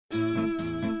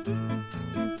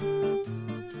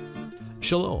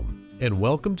Shalom, and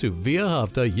welcome to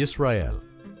V'ahavta Yisrael,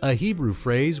 a Hebrew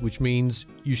phrase which means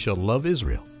you shall love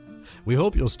Israel. We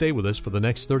hope you'll stay with us for the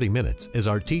next 30 minutes as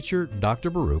our teacher, Dr.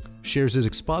 Baruch, shares his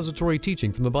expository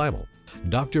teaching from the Bible.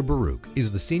 Dr. Baruch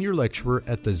is the senior lecturer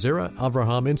at the Zera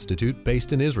Avraham Institute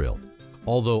based in Israel.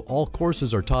 Although all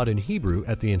courses are taught in Hebrew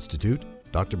at the Institute,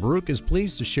 Dr. Baruch is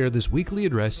pleased to share this weekly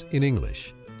address in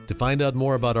English. To find out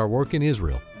more about our work in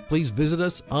Israel, please visit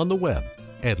us on the web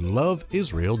at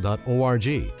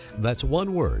loveisrael.org. That's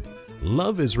one word,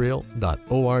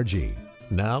 loveisrael.org.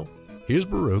 Now, here's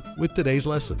Baruch with today's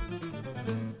lesson.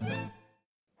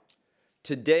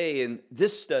 Today in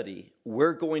this study,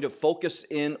 we're going to focus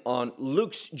in on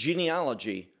Luke's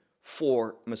genealogy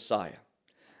for Messiah.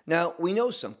 Now, we know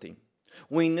something.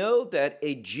 We know that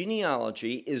a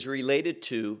genealogy is related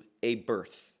to a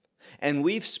birth. And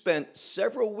we've spent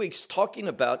several weeks talking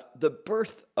about the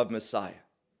birth of Messiah.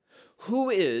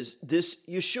 Who is this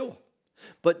Yeshua?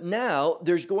 But now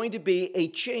there's going to be a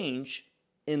change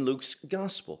in Luke's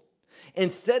gospel.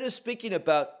 Instead of speaking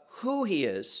about who he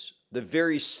is, the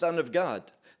very Son of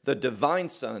God, the divine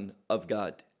Son of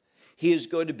God, he is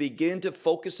going to begin to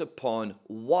focus upon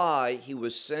why he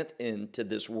was sent into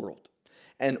this world.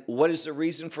 And what is the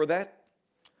reason for that?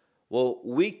 Well,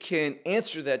 we can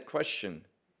answer that question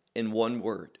in one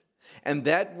word, and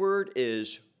that word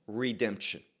is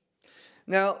redemption.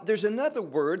 Now, there's another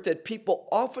word that people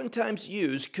oftentimes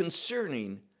use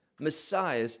concerning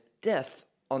Messiah's death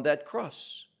on that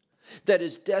cross. That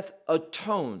his death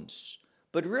atones.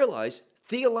 But realize,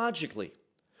 theologically,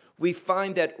 we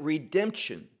find that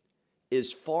redemption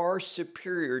is far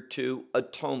superior to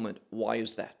atonement. Why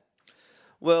is that?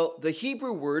 Well, the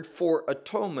Hebrew word for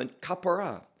atonement,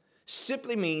 kapara,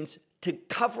 simply means to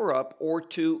cover up or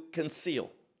to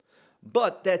conceal.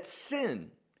 But that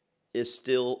sin is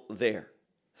still there.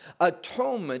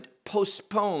 Atonement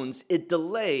postpones, it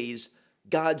delays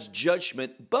God's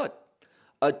judgment, but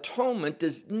atonement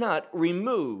does not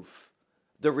remove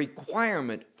the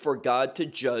requirement for God to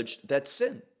judge that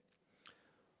sin.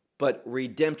 But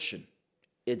redemption,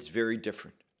 it's very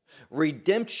different.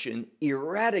 Redemption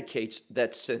eradicates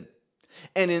that sin.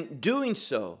 And in doing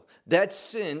so, that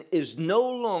sin is no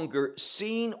longer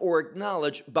seen or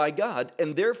acknowledged by God,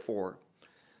 and therefore,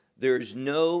 there is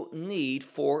no need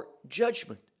for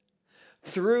judgment.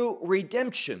 Through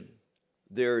redemption,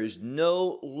 there is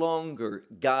no longer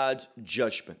God's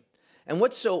judgment. And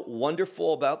what's so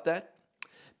wonderful about that?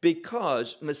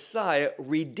 Because Messiah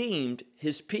redeemed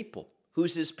his people.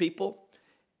 Who's his people?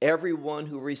 Everyone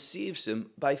who receives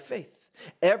him by faith.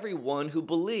 Everyone who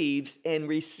believes and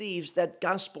receives that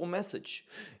gospel message.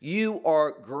 You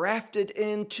are grafted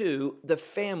into the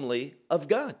family of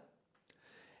God.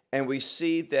 And we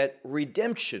see that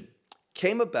redemption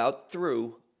came about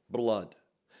through blood.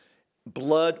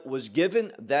 Blood was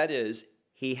given, that is,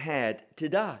 he had to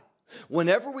die.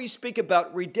 Whenever we speak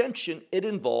about redemption, it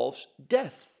involves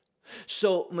death.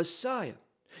 So Messiah,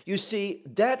 you see,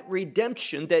 that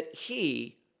redemption that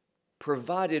he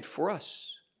provided for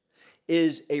us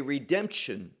is a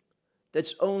redemption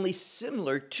that's only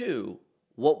similar to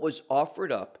what was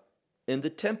offered up in the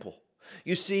temple.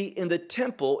 You see, in the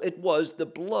temple, it was the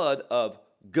blood of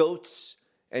goats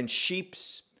and sheep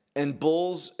and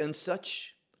bulls and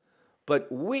such. But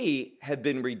we have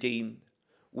been redeemed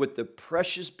with the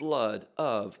precious blood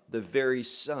of the very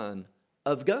Son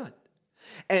of God.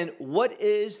 And what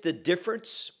is the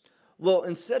difference? Well,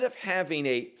 instead of having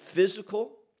a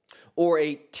physical or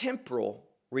a temporal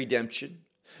redemption,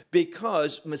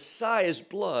 because Messiah's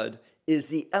blood is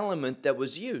the element that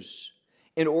was used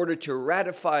in order to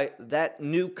ratify that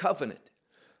new covenant.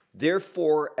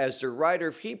 Therefore, as the writer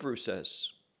of Hebrews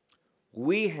says,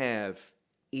 we have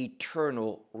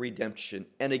eternal redemption.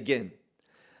 And again,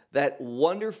 that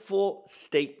wonderful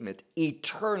statement,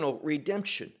 eternal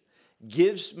redemption,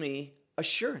 gives me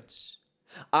assurance.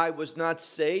 I was not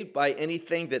saved by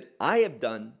anything that I have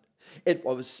done. It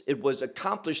was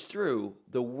accomplished through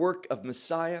the work of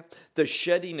Messiah, the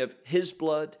shedding of his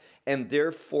blood, and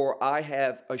therefore I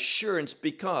have assurance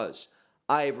because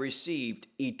I have received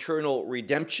eternal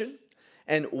redemption.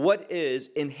 And what is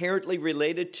inherently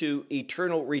related to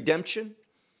eternal redemption?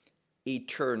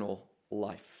 Eternal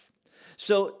life.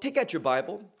 So take out your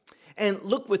Bible and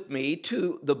look with me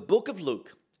to the book of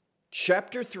Luke,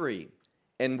 chapter 3,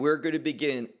 and we're going to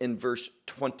begin in verse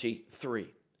 23.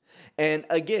 And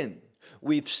again,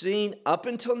 we've seen up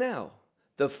until now,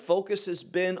 the focus has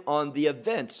been on the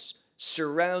events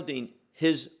surrounding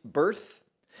his birth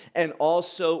and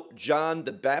also John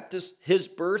the Baptist, his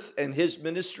birth and his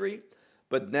ministry.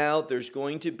 But now there's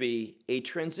going to be a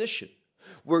transition.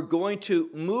 We're going to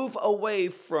move away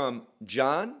from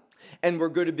John And we're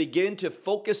going to begin to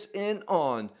focus in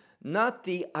on not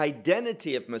the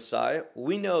identity of Messiah.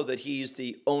 We know that he's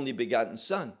the only begotten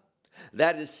Son.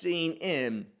 That is seen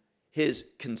in his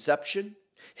conception,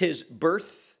 his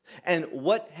birth, and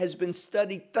what has been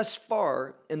studied thus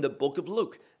far in the book of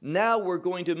Luke. Now we're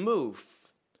going to move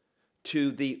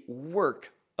to the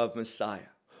work of Messiah.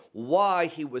 Why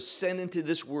he was sent into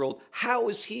this world. How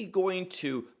is he going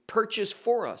to purchase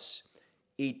for us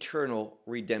eternal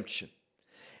redemption?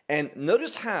 And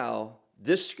notice how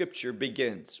this scripture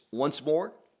begins. Once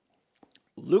more,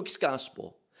 Luke's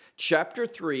Gospel, chapter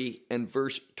 3 and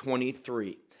verse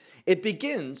 23. It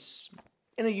begins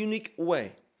in a unique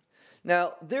way.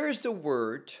 Now, there is the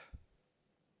word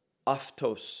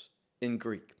 "aftos" in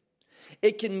Greek.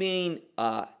 It can mean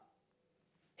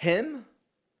him,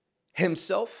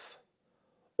 himself,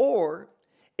 or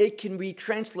it can be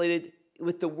translated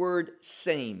with the word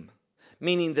same,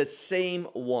 meaning the same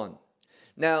one.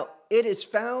 Now, it is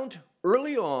found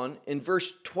early on in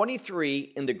verse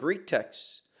 23 in the Greek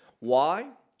text. Why?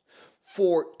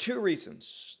 For two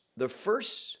reasons. The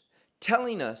first,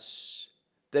 telling us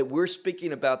that we're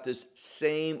speaking about this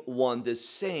same one, this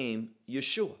same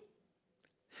Yeshua.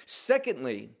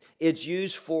 Secondly, it's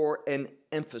used for an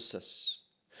emphasis,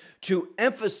 to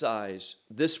emphasize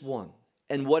this one.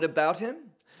 And what about him?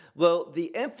 Well,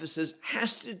 the emphasis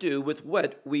has to do with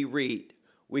what we read.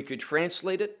 We could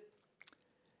translate it,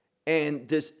 and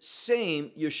this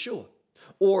same Yeshua,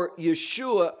 or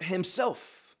Yeshua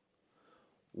himself,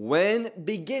 when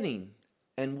beginning.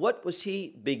 And what was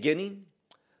he beginning?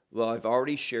 Well, I've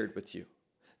already shared with you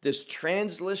this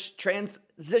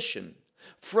transition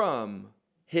from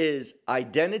his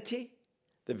identity,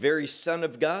 the very Son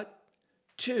of God,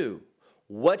 to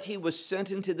what he was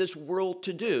sent into this world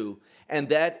to do, and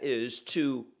that is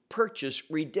to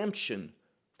purchase redemption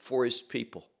for his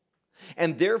people.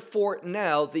 And therefore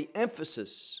now the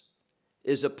emphasis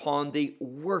is upon the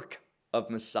work of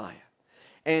Messiah.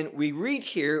 And we read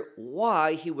here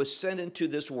why he was sent into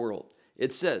this world.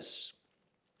 It says,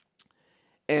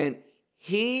 and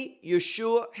he,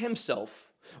 Yeshua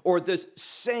himself, or this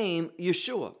same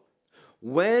Yeshua,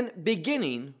 when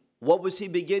beginning, what was he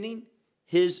beginning?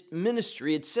 His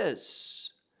ministry, it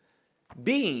says,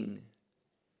 being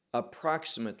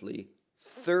approximately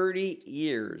 30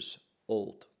 years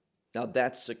old. Now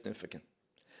that's significant.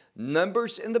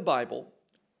 Numbers in the Bible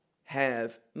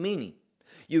have meaning.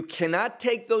 You cannot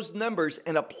take those numbers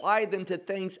and apply them to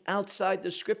things outside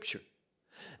the scripture.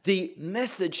 The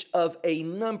message of a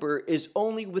number is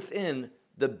only within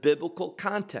the biblical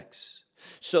context.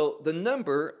 So the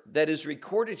number that is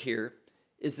recorded here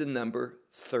is the number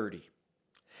 30.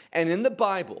 And in the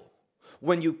Bible,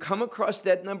 when you come across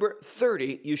that number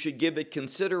 30, you should give it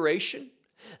consideration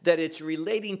that it's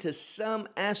relating to some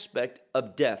aspect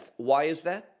of death. Why is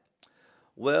that?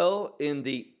 Well, in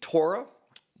the Torah,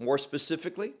 more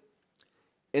specifically,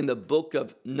 in the book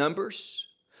of Numbers,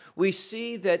 we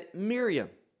see that Miriam,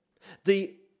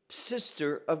 the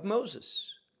sister of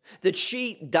Moses, that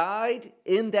she died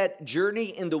in that journey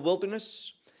in the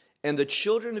wilderness, and the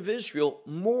children of Israel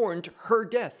mourned her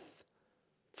death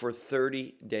for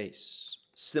 30 days.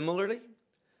 Similarly,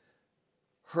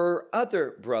 her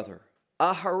other brother,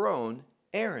 Aharon,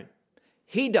 Aaron,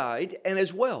 he died, and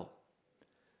as well,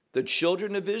 the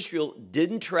children of Israel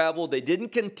didn't travel, they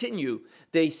didn't continue,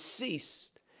 they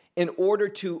ceased in order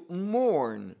to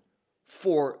mourn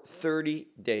for 30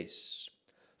 days.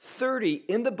 30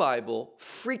 in the Bible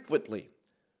frequently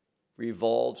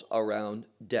revolves around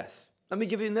death. Let me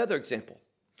give you another example.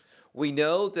 We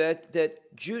know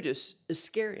that Judas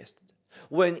Iscariot,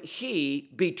 when he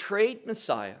betrayed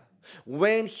Messiah,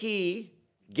 when he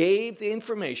gave the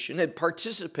information and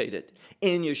participated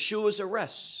in Yeshua's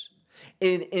arrest,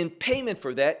 in payment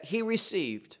for that, he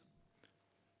received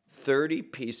 30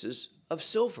 pieces of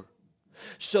silver.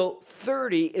 So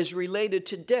 30 is related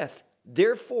to death.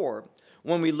 Therefore,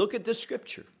 when we look at the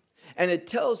scripture, and it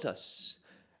tells us,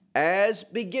 as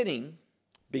beginning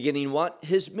what?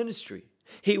 His ministry.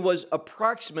 He was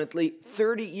approximately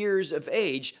 30 years of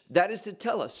age. That is to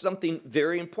tell us something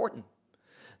very important,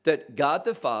 that God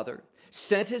the Father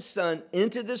sent his Son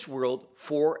into this world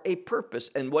for a purpose.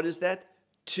 And what is that?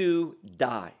 To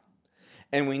die.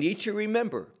 And we need to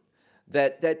remember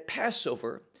that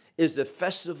Passover is the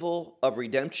festival of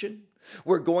redemption.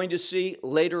 We're going to see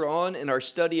later on in our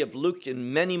study of Luke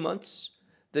in many months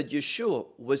that Yeshua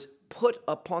was put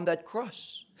upon that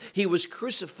cross. He was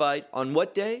crucified on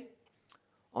what day?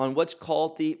 On what's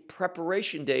called the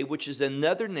preparation day, which is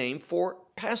another name for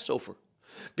Passover,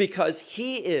 because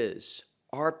he is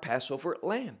our Passover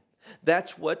lamb.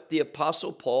 That's what the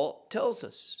Apostle Paul tells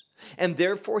us. And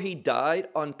therefore he died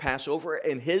on Passover,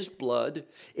 and his blood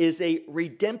is a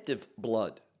redemptive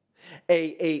blood.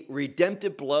 A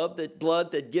redemptive blood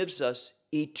that gives us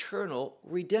eternal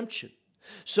redemption.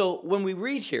 So when we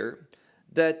read here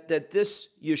that this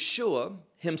Yeshua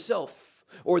himself,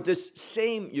 or this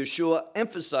same Yeshua,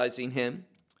 emphasizing him,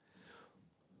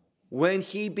 when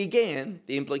he began,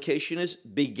 the implication is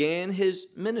began his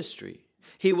ministry,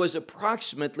 he was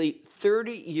approximately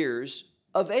 30 years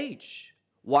of age.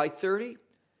 Why 30?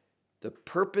 The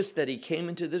purpose that he came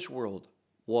into this world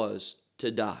was to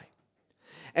die.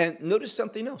 And notice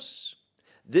something else.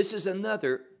 This is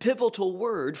another pivotal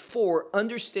word for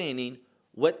understanding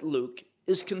what Luke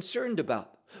is concerned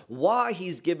about, why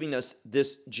he's giving us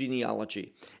this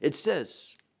genealogy. It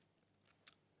says,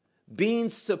 being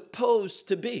supposed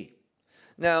to be.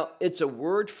 Now, it's a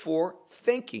word for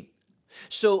thinking.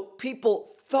 So people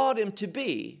thought him to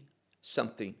be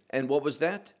something. And what was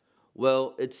that?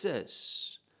 Well, it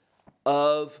says,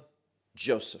 of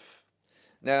Joseph.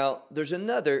 Now, there's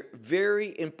another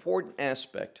very important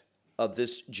aspect of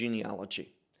this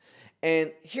genealogy.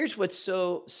 And here's what's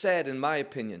so sad, in my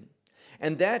opinion,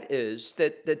 and that is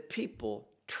that people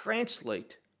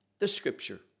translate the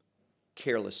scripture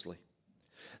carelessly.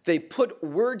 They put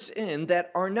words in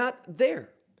that are not there.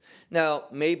 Now,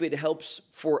 maybe it helps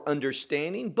for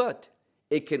understanding, but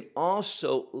it can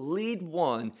also lead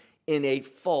one in a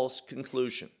false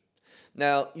conclusion.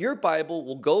 Now, your Bible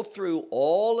will go through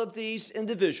all of these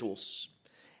individuals,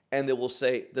 and they will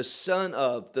say, the son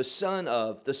of, the son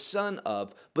of, the son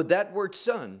of, but that word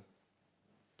son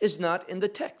is not in the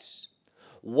text.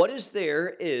 What is there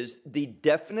is the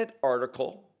definite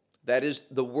article, that is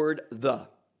the word the.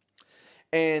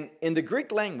 And in the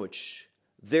Greek language,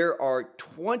 there are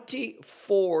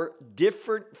 24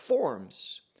 different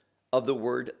forms of the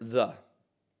word the.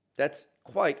 That's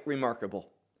quite remarkable.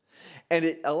 And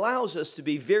it allows us to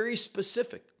be very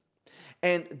specific.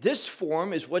 And this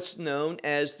form is what's known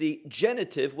as the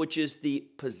genitive, which is the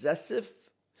possessive.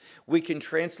 We can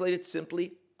translate it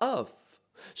simply of.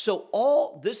 So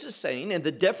all this is saying, and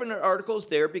the definite article is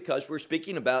there because we're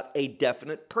speaking about a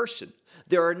definite person.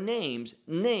 There are names.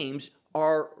 Names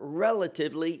are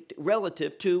relative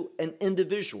to an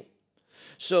individual.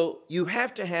 So you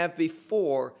have to have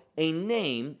before a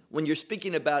name, when you're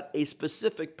speaking about a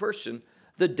specific person,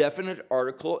 the definite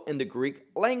article in the Greek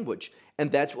language.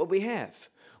 And that's what we have.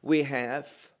 We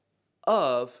have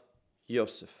of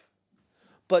Joseph.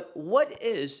 But what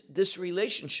is this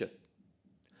relationship?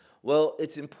 Well,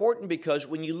 it's important because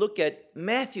when you look at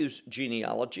Matthew's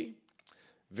genealogy,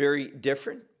 very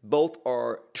different. Both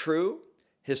are true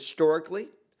historically.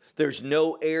 There's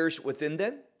no errors within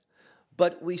them.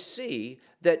 But we see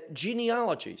that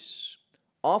genealogies,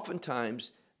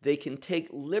 oftentimes, they can take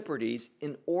liberties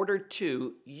in order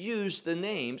to use the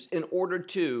names in order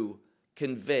to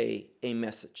convey a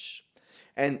message.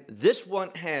 And this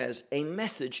one has a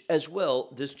message as well,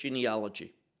 this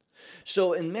genealogy.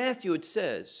 So in Matthew it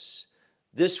says,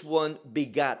 this one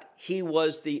begot. He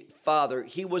was the father.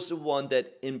 He was the one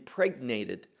that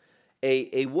impregnated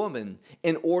a woman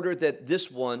in order that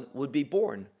this one would be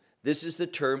born. This is the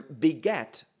term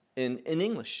begat in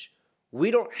English. We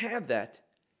don't have that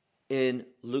in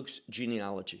Luke's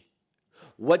genealogy.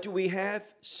 What do we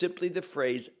have? Simply the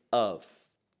phrase of.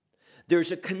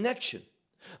 There's a connection,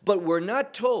 but we're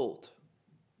not told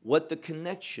what the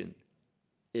connection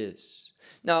is.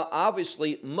 Now,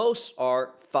 obviously, most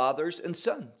are fathers and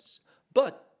sons,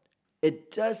 but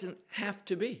it doesn't have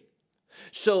to be.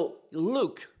 So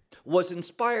Luke was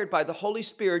inspired by the Holy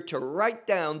Spirit to write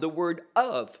down the word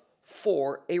of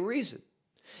for a reason,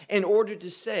 in order to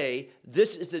say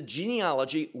this is a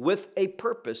genealogy with a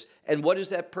purpose. And what is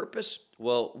that purpose?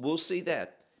 Well, we'll see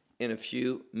that in a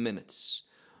few minutes.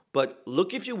 But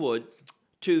look, if you would,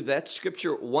 to that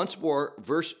scripture once more,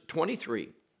 verse 23.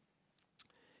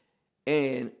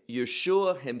 And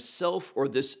Yeshua himself, or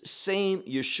this same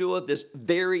Yeshua, this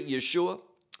very Yeshua,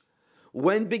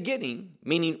 when beginning,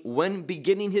 meaning when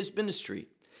beginning his ministry,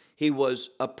 he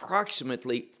was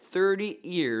approximately 30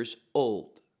 years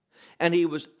old. And he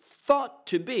was thought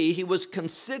to be, he was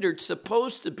considered,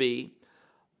 supposed to be,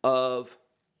 of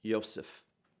Joseph.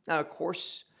 Now, of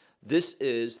course, this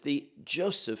is the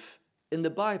Joseph in the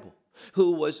Bible,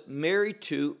 who was married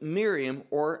to Miriam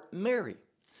or Mary.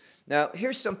 Now,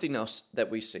 here's something else that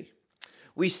we see.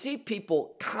 We see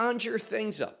people conjure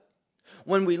things up.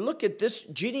 When we look at this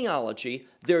genealogy,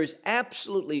 there is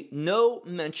absolutely no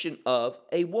mention of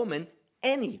a woman,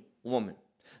 any woman.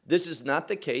 This is not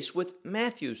the case with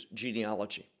Matthew's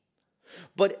genealogy.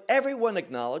 But everyone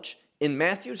acknowledged in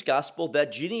Matthew's gospel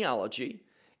that genealogy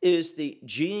is the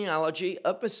genealogy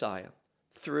of Messiah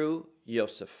through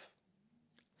Joseph.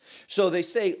 So they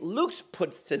say Luke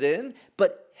puts it in,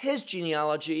 but his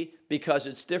genealogy, because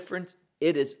it's different,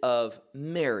 it is of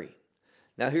Mary.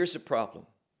 Now here's the problem.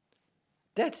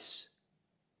 That's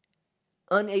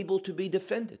unable to be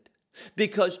defended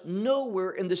because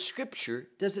nowhere in the scripture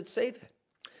does it say that.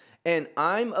 And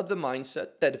I'm of the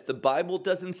mindset that if the Bible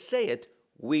doesn't say it,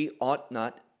 we ought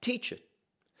not teach it.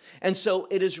 And so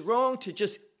it is wrong to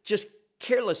just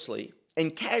carelessly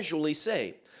and casually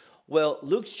say, well,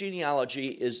 Luke's genealogy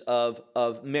is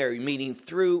of Mary, meaning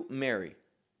through Mary.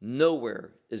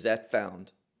 Nowhere is that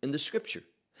found in the scripture.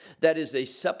 That is a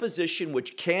supposition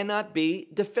which cannot be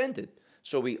defended,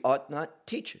 so we ought not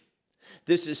teach it.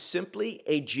 This is simply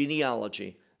a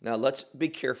genealogy. Now let's be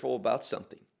careful about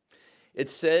something. It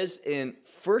says in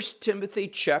 1 Timothy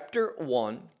chapter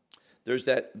 1, there's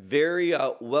that very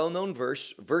well-known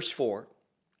verse, verse 4,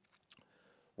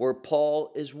 where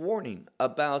Paul is warning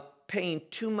about paying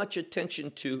too much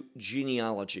attention to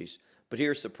genealogies. But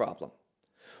here's the problem.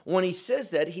 When he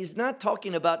says that, he's not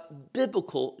talking about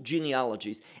biblical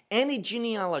genealogies. Any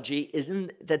genealogy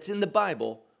that's in the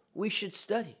Bible, we should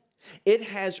study. It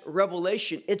has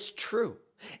revelation. It's true.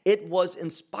 It was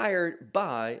inspired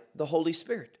by the Holy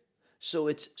Spirit. So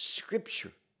it's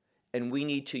Scripture, and we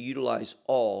need to utilize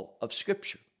all of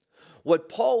Scripture. What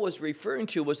Paul was referring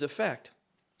to was the fact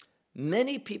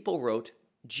many people wrote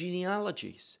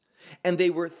genealogies, and they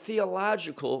were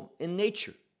theological in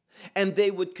nature, and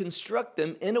they would construct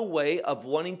them in a way of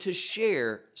wanting to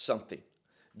share something.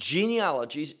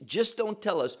 Genealogies just don't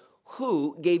tell us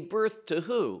who gave birth to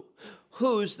who,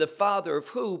 who's the father of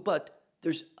who, but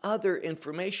there's other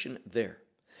information there.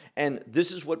 And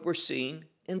this is what we're seeing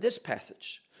in this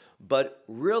passage. But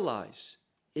realize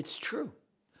it's true.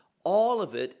 All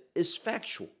of it is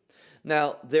factual.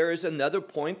 Now, there is another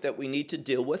point that we need to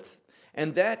deal with,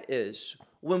 and that is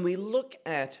when we look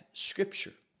at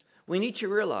Scripture, we need to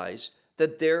realize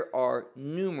that there are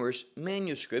numerous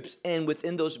manuscripts, and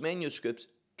within those manuscripts,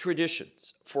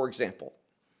 traditions. For example,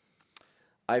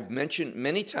 I've mentioned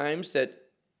many times that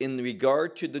in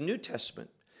regard to the New Testament,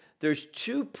 there's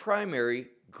two primary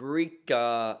Greek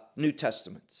New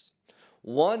Testaments.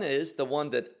 One is the one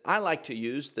that I like to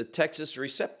use, the Textus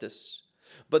Receptus,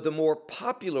 but the more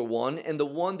popular one and the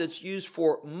one that's used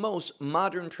for most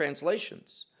modern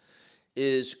translations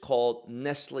is called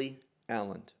Nestle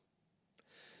Aland.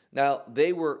 Now,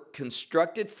 they were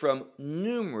constructed from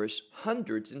numerous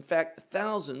hundreds, in fact,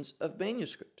 thousands of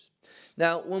manuscripts.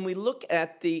 Now, when we look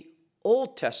at the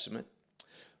Old Testament,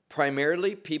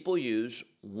 primarily people use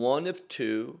one of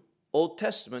two Old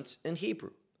Testaments in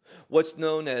Hebrew, what's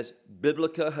known as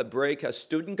Biblica Hebraica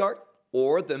Studentgarten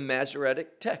or the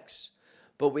Masoretic text.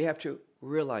 But we have to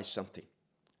realize something.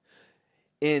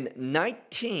 In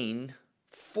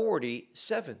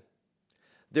 1947,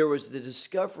 there was the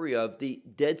discovery of the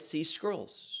Dead Sea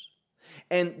Scrolls.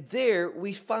 And there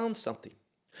we found something.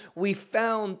 We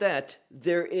found that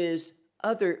there is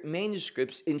other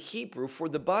manuscripts in Hebrew for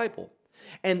the Bible.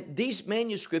 And these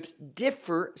manuscripts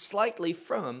differ slightly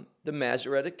from the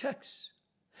Masoretic text.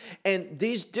 And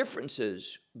these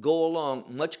differences go along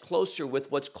much closer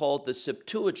with what's called the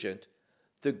Septuagint,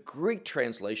 the Greek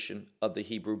translation of the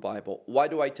Hebrew Bible. Why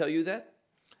do I tell you that?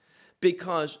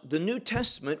 Because the New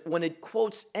Testament, when it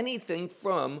quotes anything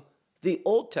from the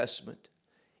Old Testament,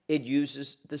 it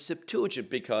uses the Septuagint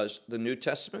because the New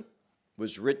Testament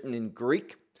was written in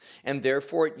Greek, and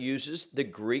therefore it uses the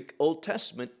Greek Old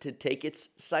Testament to take its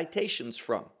citations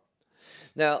from.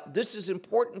 Now, this is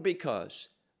important because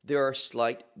there are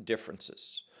slight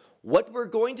differences. What we're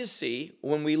going to see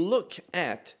when we look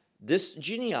at this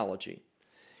genealogy,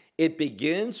 it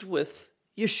begins with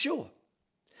Yeshua.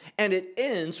 And it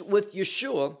ends with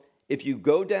Yeshua. If you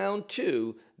go down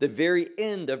to the very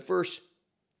end of verse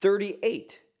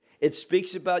 38, it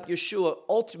speaks about Yeshua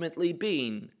ultimately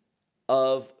being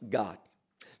of God.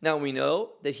 Now we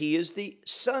know that he is the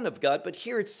Son of God, but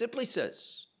here it simply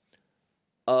says,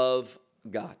 of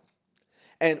God.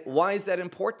 And why is that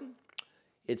important?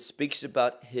 It speaks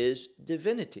about his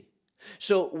divinity.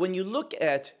 So when you look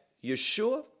at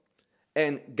Yeshua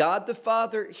and God the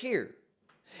Father here,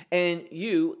 and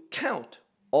you count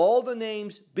all the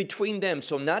names between them,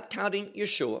 so not counting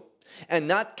Yeshua and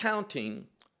not counting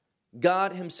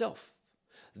God himself,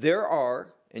 there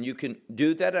are, and you can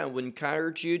do that, I would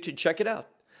encourage you to check it out,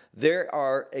 there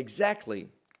are exactly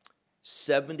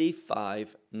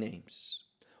 75 names.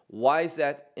 Why is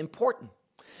that important?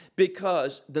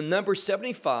 Because the number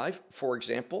 75, for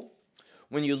example,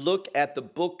 when you look at the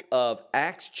book of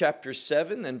Acts chapter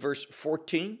 7 and verse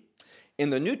 14, in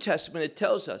the New Testament, it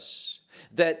tells us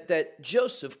that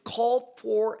Joseph called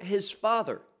for his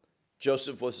father.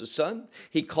 Joseph was a son.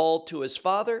 He called to his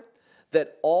father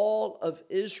that all of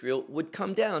Israel would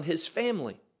come down, his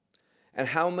family. And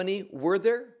how many were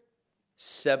there?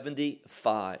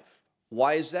 75.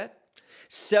 Why is that?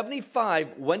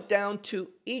 75 went down to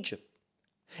Egypt.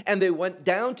 And they went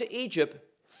down to Egypt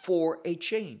for a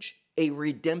change, a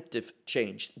redemptive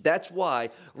change. That's why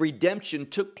redemption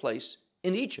took place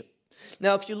in Egypt.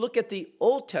 Now, if you look at the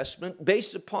Old Testament,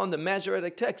 based upon the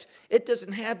Masoretic text, it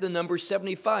doesn't have the number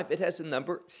 75. It has the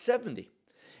number 70.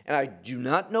 And I do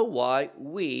not know why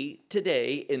we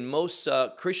today, in most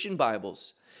Christian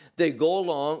Bibles, they go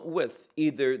along with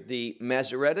either the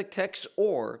Masoretic text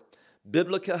or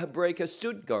Biblica Hebraica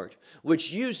Stuttgart,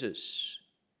 which uses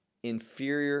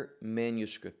inferior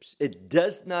manuscripts. It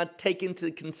does not take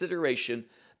into consideration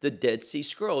the Dead Sea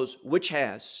Scrolls, which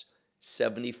has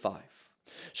 75.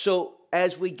 So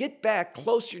as we get back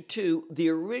closer to the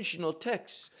original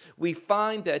text, we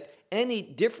find that any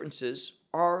differences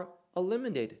are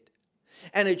eliminated.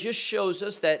 And it just shows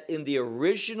us that in the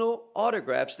original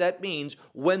autographs, that means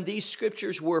when these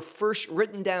scriptures were first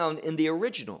written down in the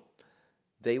original,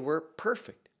 they were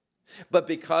perfect. But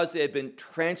because they had been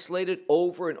translated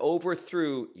over and over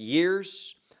through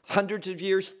years, hundreds of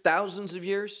years, thousands of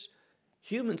years,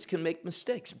 humans can make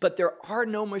mistakes. But there are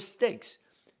no mistakes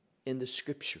in the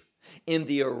scripture, in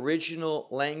the original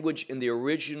language, in the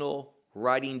original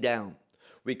writing down.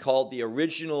 We call the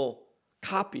original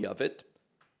copy of it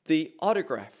the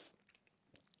autograph.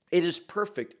 It is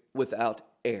perfect without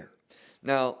error.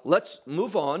 Now, let's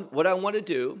move on. What I want to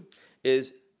do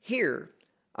is here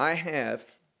I have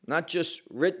not just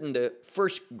written the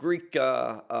first Greek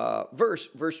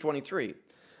verse 23,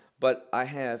 but I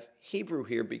have Hebrew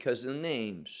here because the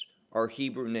names are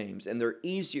Hebrew names, and they're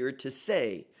easier to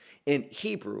say in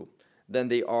Hebrew than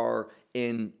they are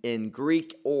in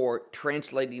Greek or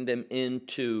translating them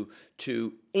into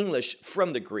English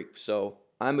from the Greek. So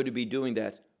I'm going to be doing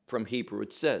that from Hebrew.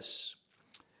 It says,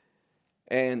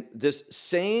 and this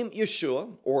same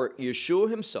Yeshua, or Yeshua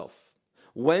himself,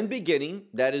 when beginning,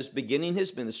 that is beginning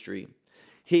his ministry,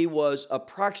 he was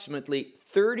approximately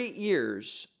 30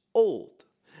 years old,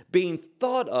 being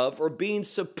thought of or being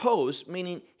supposed,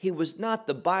 meaning he was not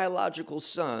the biological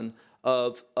son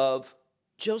of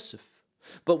Joseph,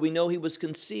 but we know he was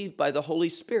conceived by the Holy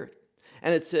Spirit.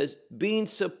 And it says, being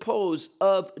supposed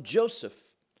of Joseph,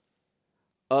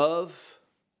 of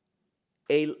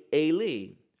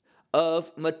Eli,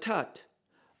 of Matat,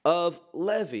 of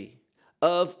Levi,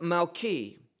 of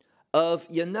Malchi, of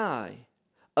Yanai,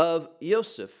 of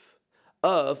Yosef,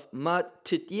 of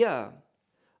Mattithiah,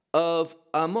 of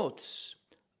Amoz,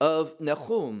 of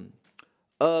Nahum,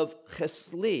 of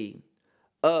Chesli,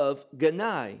 of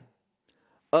Ganai,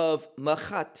 of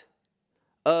Machat,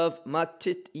 of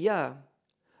Mattithiah,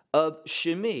 of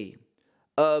Shimi,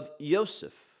 of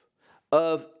Yosef,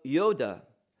 of Yoda,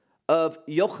 of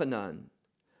Yochanan,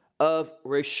 of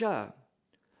Resha,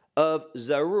 of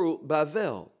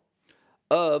Zerubbabel,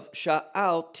 of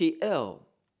Shaaltiel,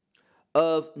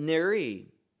 of Neri,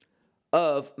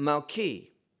 of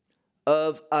Malchi,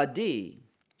 of Adi,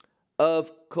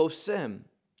 of Kosem,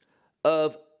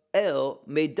 of El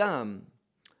Medam,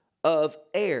 of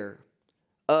Er,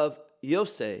 of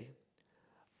Yosei,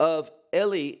 of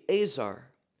Eleazar,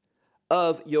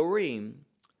 of Yorim,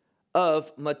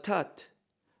 of Matat,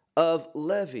 of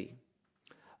Levi,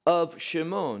 of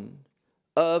Shimon,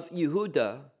 of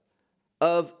Yehuda,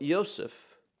 of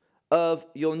Yosef, of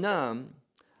Yonam,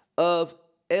 of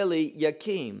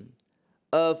Eliakim,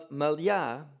 of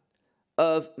Maliah,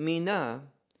 of Mina,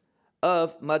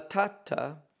 of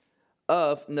Matata,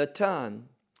 of Natan,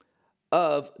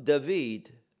 of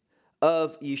David,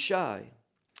 of Yishai,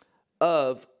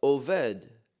 of Oved,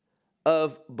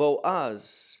 of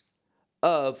Boaz,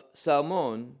 of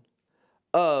Salmon,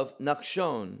 of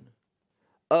Nachshon,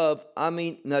 of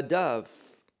Aminadav,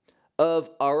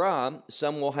 of Aram,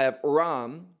 some will have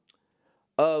Ram,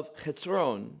 of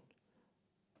Hezron,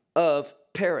 of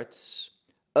Peretz,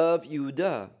 of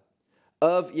Yehuda,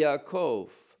 of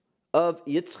Yaakov, of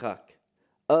Yitzchak,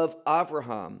 of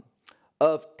Avraham,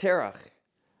 of Terach,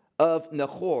 of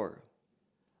Nahor,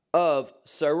 of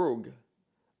Sarug,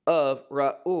 of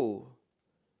Ra'u,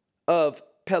 of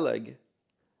Peleg,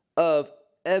 of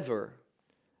Ever,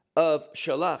 of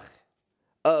Shalach,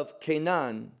 of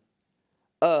Canaan,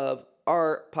 of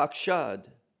Arpachshad,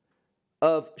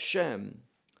 of Shem,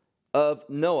 of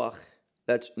Noach,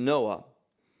 that's Noah,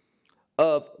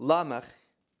 of Lamech,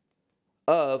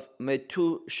 of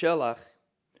Metushelach,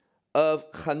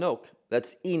 of Chanok,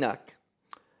 that's Enoch,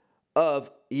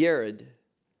 of Yered,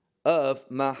 of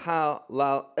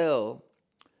Mahalalel,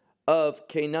 of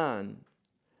Canaan,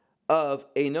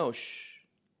 of Enosh,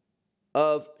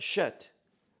 of Shet,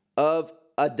 of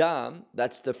Adam.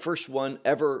 That's the first one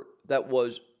ever that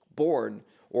was born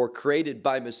or created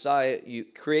by Messiah,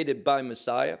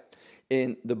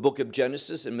 in the book of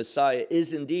Genesis. And Messiah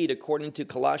is indeed, according to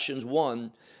Colossians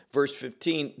 1, verse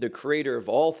 15, the creator of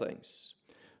all things,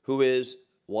 who is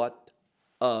what?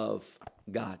 Of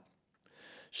God.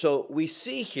 So we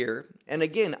see here, and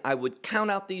again, I would count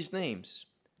out these names,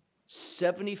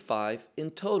 75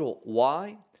 in total.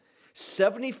 Why?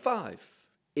 75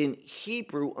 in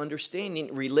Hebrew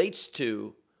understanding relates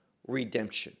to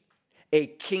redemption, a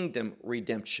kingdom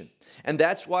redemption. And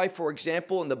that's why, for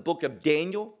example, in the book of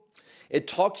Daniel, it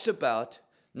talks about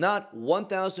not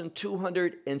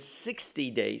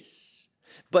 1,260 days,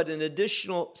 but an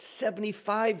additional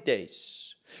 75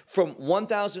 days. From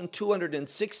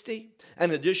 1,260,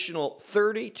 an additional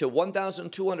 30 to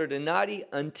 1,290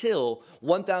 until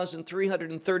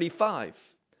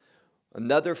 1,335.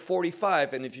 Another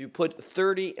 45, and if you put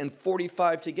 30 and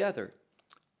 45 together,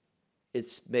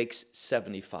 it makes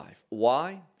 75.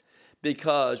 Why?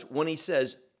 Because when he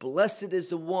says, blessed is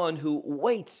the one who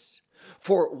waits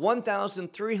for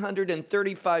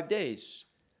 1,335 days,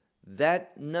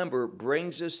 that number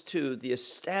brings us to the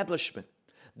establishment,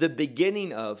 the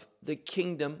beginning of the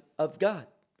kingdom of God.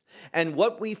 And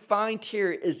what we find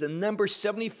here is the number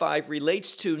 75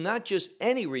 relates to not just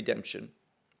any redemption,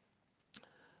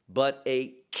 but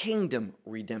a kingdom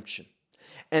redemption.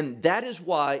 And that is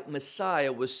why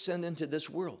Messiah was sent into this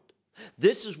world.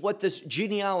 This is what this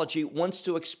genealogy wants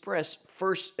to express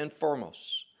first and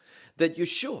foremost, that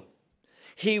Yeshua,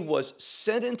 he was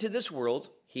sent into this world.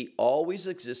 He always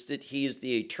existed. He is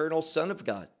the eternal Son of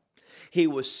God. He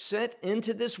was sent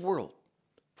into this world.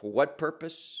 For what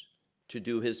purpose? To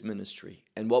do his ministry.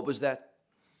 And what was that?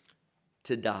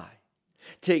 To die.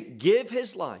 To give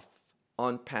his life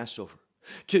on Passover.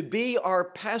 To be our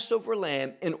Passover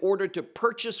lamb in order to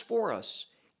purchase for us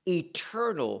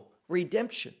eternal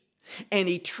redemption. And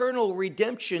eternal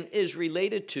redemption is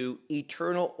related to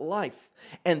eternal life.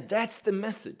 And that's the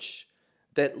message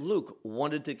that Luke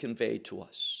wanted to convey to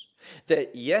us.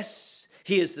 That yes,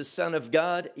 he is the Son of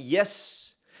God.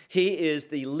 Yes, he is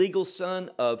the legal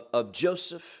son of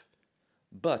Joseph.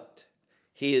 But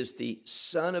he is the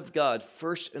Son of God,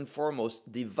 first and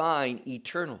foremost, divine,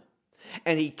 eternal.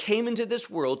 And he came into this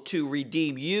world to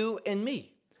redeem you and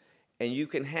me. And you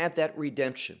can have that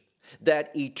redemption,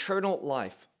 that eternal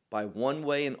life, by one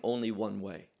way and only one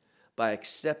way, by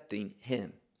accepting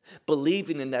him,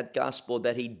 believing in that gospel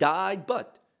that he died,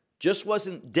 but just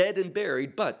wasn't dead and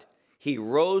buried, but he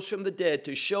rose from the dead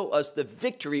to show us the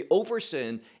victory over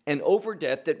sin and over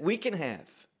death that we can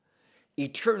have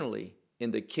eternally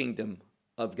in the kingdom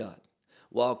of God.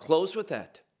 Well, I'll close with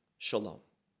that. Shalom.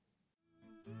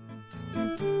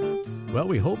 Well,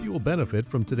 we hope you will benefit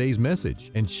from today's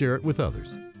message and share it with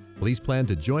others. Please plan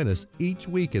to join us each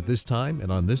week at this time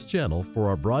and on this channel for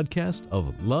our broadcast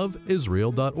of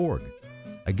loveisrael.org.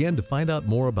 Again, to find out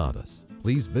more about us,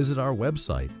 please visit our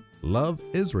website,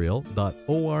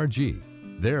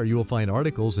 loveisrael.org. There you will find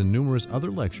articles and numerous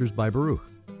other lectures by Baruch.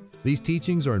 These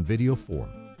teachings are in video form.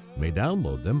 You may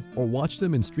download them or watch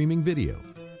them in streaming video.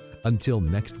 Until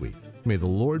next week, may the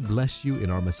Lord bless you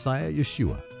in our Messiah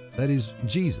Yeshua, that is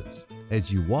Jesus,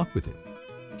 as you walk with him.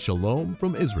 Shalom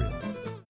from Israel.